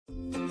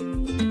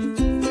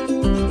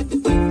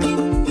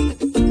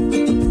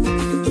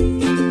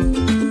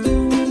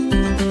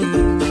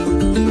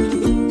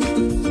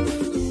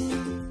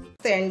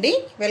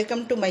Welcome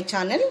to my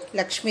channel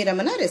Lakshmi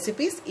Ramana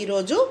recipes. ఈ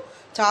రోజు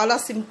చాలా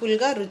సింపుల్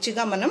గా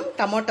రుచిగా మనం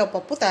టమాటో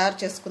పప్పు తయారు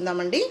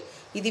చేసుకుందామండి।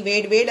 ఇది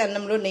వేడి వేడి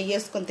అన్నంలో నెయ్యి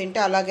వేసుకొని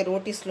తింటే అలాగే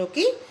రోటీస్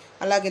లోకి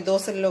అలాగే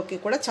దోసల్లోకి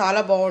కూడా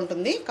చాలా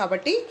బాగుంటుంది।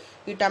 కాబట్టి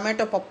ఈ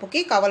టమాటో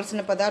పప్పుకి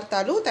కావాల్సిన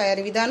పదార్థాలు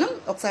తయారీ విధానం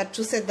ఒకసారి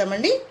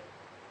చూసేద్దామండి।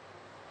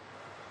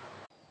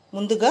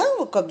 ముందుగా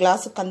ఒక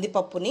గ్లాసు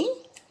కందిపప్పుని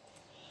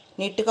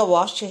నీట్గా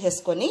వాష్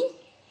చేసుకొని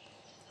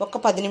ఒక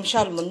 10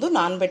 నిమిషాల ముందు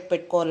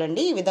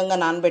నానబెట్టుకోవాలండి। ఈ విధంగా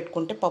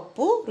నానబెట్టుకుంటే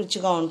పప్పు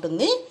రుచిగా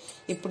ఉంటుంది।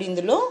 ఇప్పుడు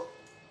ఇందులో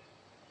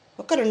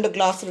ఒక 2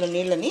 గ్లాసుల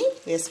నీళ్ళని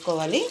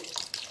వేసుకోవాలి।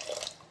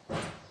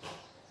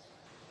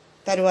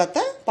 తర్వాత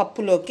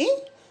పప్పులోకి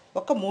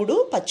ఒక 3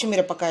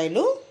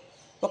 పచ్చిమిరపకాయలు,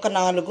 ఒక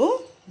 4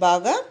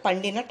 బాగా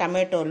పండిన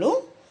టమాటోలు,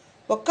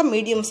 ఒక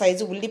మీడియం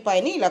సైజు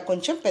ఉల్లిపాయని ఇలా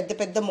కొంచెం పెద్ద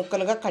పెద్ద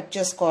ముక్కలుగా కట్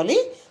చేసుకోవాలి।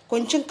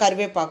 కొంచెం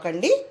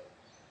కరివేపాకండి।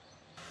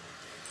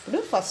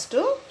 ఇప్పుడు ఫస్ట్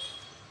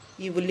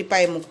ఈ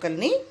ఉల్లిపాయ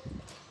ముక్కల్ని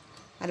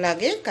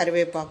అలాగే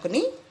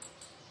కరివేపాకుని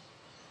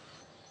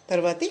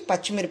తర్వాత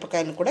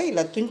పచ్చిమిరపకాయలను కూడా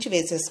ఇలా తుంచి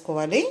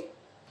వేసేసుకోవాలి।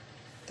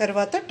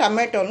 తర్వాత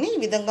టమాటోల్ని ఈ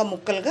విధంగా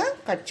ముక్కలుగా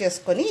కట్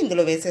చేసుకొని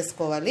ఇందులో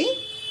వేసేసుకోవాలి।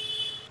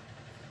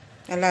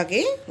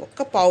 అలాగే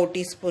ఒక పావు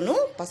టీ స్పూను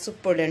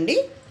పసుపు పొడి అండి।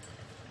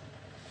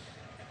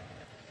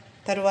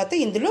 తర్వాత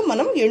ఇందులో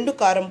మనం ఎండు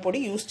కారం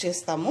పొడి యూస్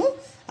చేస్తాము,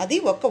 అది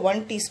ఒక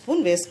 1 టీ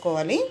స్పూన్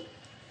వేసుకోవాలి।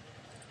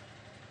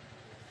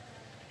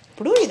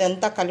 ఇప్పుడు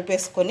ఇదంతా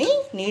కలిపేసుకొని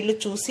నీళ్లు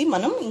చూసి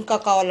మనం ఇంకా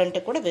కావాలంటే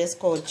కూడా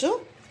వేసుకోవచ్చు।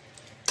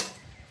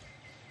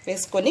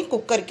 వేసుకొని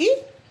కుక్కర్కి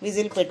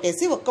విజిల్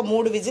పెట్టేసి ఒక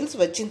 3 విజిల్స్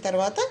వచ్చిన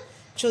తర్వాత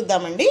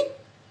చూద్దామండి।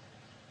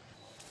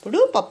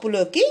 ఇప్పుడు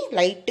పప్పులోకి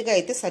లైట్గా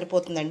అయితే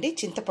సరిపోతుందండి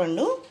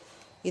చింతపండు।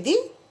 ఇది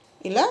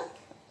ఇలా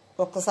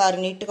ఒక్కసారి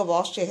నీట్గా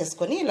వాష్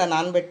చేసేసుకొని ఇలా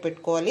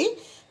నానబెట్టుకోవాలి।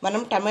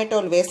 మనం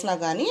టమాటోలు వేసినా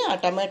కానీ ఆ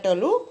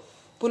టమాటోలు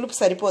పులుపు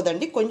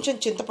సరిపోదండి, కొంచెం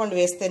చింతపండు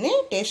వేస్తేనే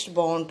టేస్ట్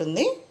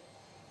బాగుంటుంది।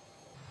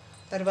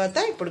 తర్వాత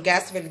ఇప్పుడు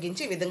గ్యాస్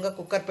వెలిగించి ఈ విధంగా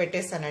కుక్కర్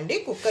పెట్టేసానండి।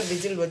 కుక్కర్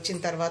విజిల్ వచ్చిన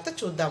తర్వాత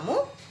చూద్దాము।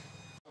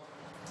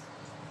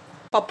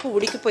 పప్పు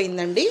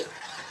ఉడికిపోయిందండి,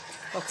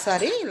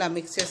 ఒకసారి ఇలా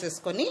మిక్స్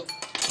చేసేసుకొని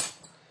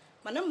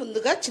మనం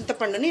ముందుగా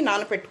చింతపండుని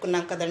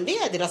నానబెట్టుకున్నాం కదండి,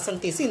 అది రసం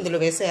తీసి ఇందులో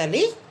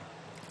వేసేయాలి।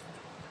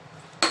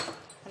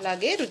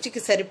 అలాగే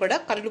రుచికి సరిపడా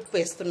కల్లుప్పు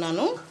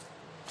వేస్తున్నాను।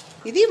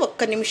 ఇది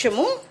 1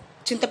 నిమిషము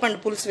చింతపండు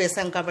పులుసు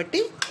వేసాం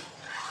కాబట్టి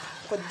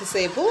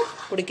కొద్దిసేపు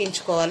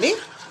ఉడికించుకోవాలి।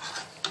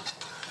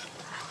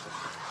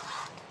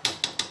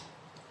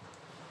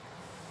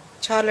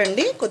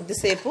 చాలండి,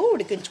 కొద్దిసేపు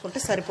ఉడికించుకుంటే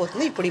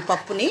సరిపోతుంది। ఇప్పుడు ఈ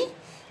పప్పుని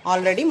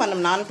ఆల్రెడీ మనం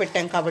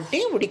నానబెట్టాం కాబట్టి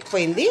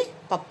ఉడికిపోయింది।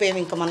 పప్పు ఏమి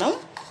ఇంకా మనం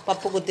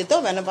పప్పు గుత్తితో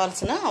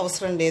వెనబాల్సిన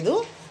అవసరం లేదు।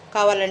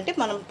 కావాలంటే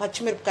మనం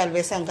పచ్చిమిరపకాయలు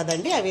వేసాం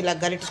కదండి, అవి ఇలా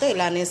గరిటతో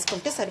ఇలా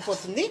వేసుకుంటే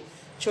సరిపోతుంది।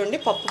 చూడండి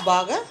పప్పు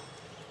బాగా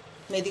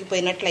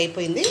మెదిగిపోయినట్లు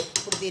అయిపోయింది।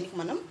 ఇప్పుడు దీనికి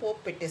మనం పోపు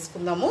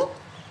పెట్టేసుకుందాము।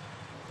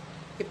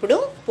 ఇప్పుడు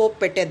పోపు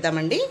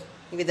పెట్టేద్దామండి।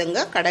 ఈ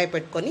విధంగా కడాయి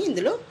పెట్టుకొని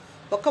ఇందులో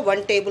ఒక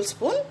 1 టేబుల్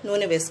స్పూన్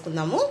నూనె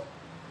వేసుకుందాము।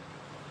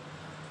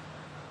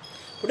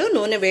 ఇప్పుడు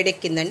నూనె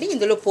వేడెక్కిందండి,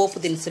 ఇందులో పోపు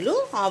దినుసులు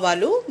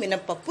ఆవాలు,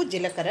 మినప్పప్పు,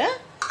 జీలకర్ర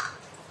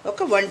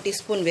ఒక 1 టీ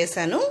స్పూన్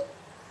వేసాను।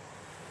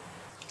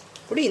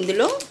 ఇప్పుడు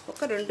ఇందులో ఒక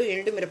 2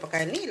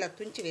 ఎండుమిరపకాయలని ఇలా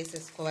తుంచి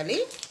వేసేసుకోవాలి।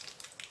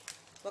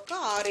 ఒక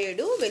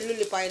 6-7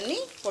 వెల్లుల్లిపాయల్ని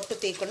పొట్టు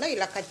తీయకుండా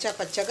ఇలా కచ్చా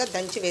పచ్చగా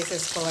దంచి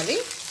వేసేసుకోవాలి।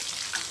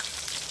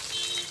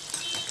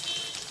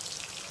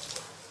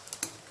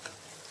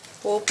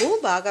 పోపు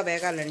బాగా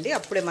వేగాలండి,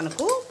 అప్పుడే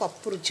మనకు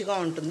పప్పు రుచిగా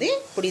ఉంటుంది।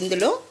 ఇప్పుడు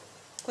ఇందులో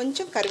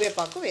కొంచెం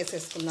కరివేపాకు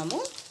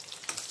వేసేసుకుందాము।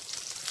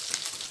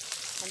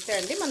 అంతే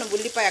అండి, మనం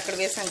ఉల్లిపాయ అక్కడ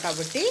వేసాం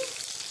కాబట్టి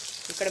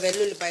ఇక్కడ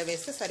వెల్లుల్లిపాయ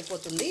వేస్తే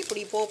సరిపోతుంది। ఇప్పుడు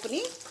ఈ పోపుని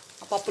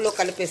ఆ పప్పులో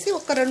కలిపేసి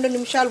ఒక 2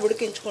 నిమిషాలు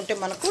ఉడికించుకుంటే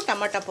మనకు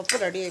టమాటా పప్పు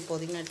రెడీ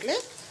అయిపోతున్నట్లే।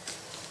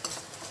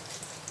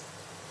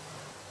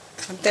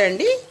 అంతే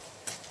అండి,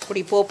 ఇప్పుడు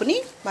ఈ పోపుని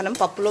మనం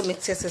పప్పులో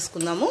మిక్స్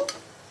చేసేసుకుందాము।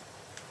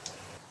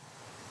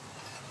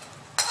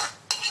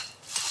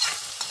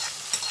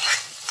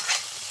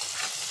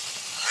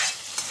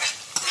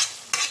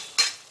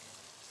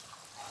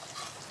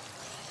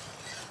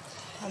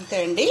 అంతే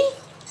అండి,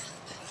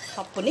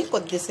 పప్పుని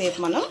కొద్దిసేపు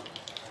మనం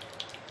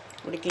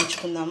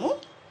ఉడికించుకుందాము।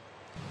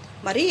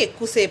 మరి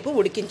ఎక్కువసేపు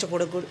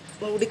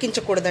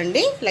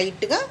ఉడికించకూడదండి,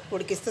 లైట్గా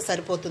ఉడికిస్తే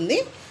సరిపోతుంది,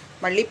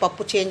 మళ్ళీ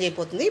పప్పు చేంజ్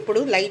అయిపోతుంది। ఇప్పుడు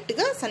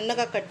లైట్గా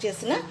సన్నగా కట్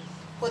చేసిన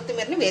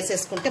కొత్తిమీరని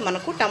వేసేసుకుంటే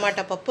మనకు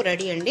టమాటా పప్పు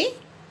రెడీ అండి।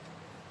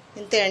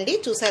 ఇంతే అండి,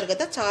 చూసారు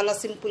కదా చాలా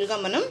సింపుల్గా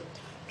మనం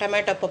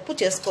టమాటా పప్పు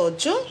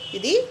చేసుకోవచ్చు।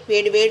 ఇది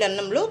వేడి వేడి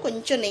అన్నంలో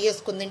కొంచెం నెయ్యి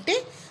వేసుకుని తింటే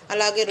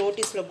అలాగే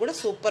రోటీస్లో కూడా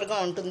సూపర్గా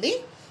ఉంటుంది।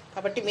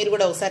 కాబట్టి మీరు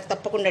కూడా ఒకసారి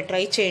తప్పకుండా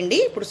ట్రై చేయండి।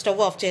 ఇప్పుడు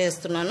స్టవ్ ఆఫ్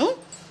చేస్తున్నాను।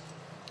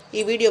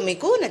 ఈ వీడియో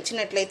మీకు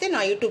నచ్చినట్లయితే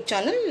నా యూట్యూబ్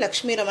ఛానల్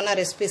లక్ష్మీ రమణ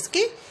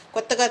రెసిపీస్కి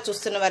కొత్తగా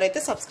చూస్తున్న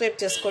వారైతే సబ్స్క్రైబ్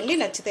చేసుకోండి,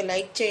 నచ్చితే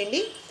లైక్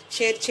చేయండి,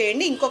 షేర్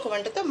చేయండి। ఇంకొక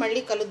వంటతో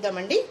మళ్ళీ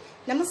కలుద్దామండి।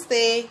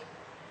 నమస్తే।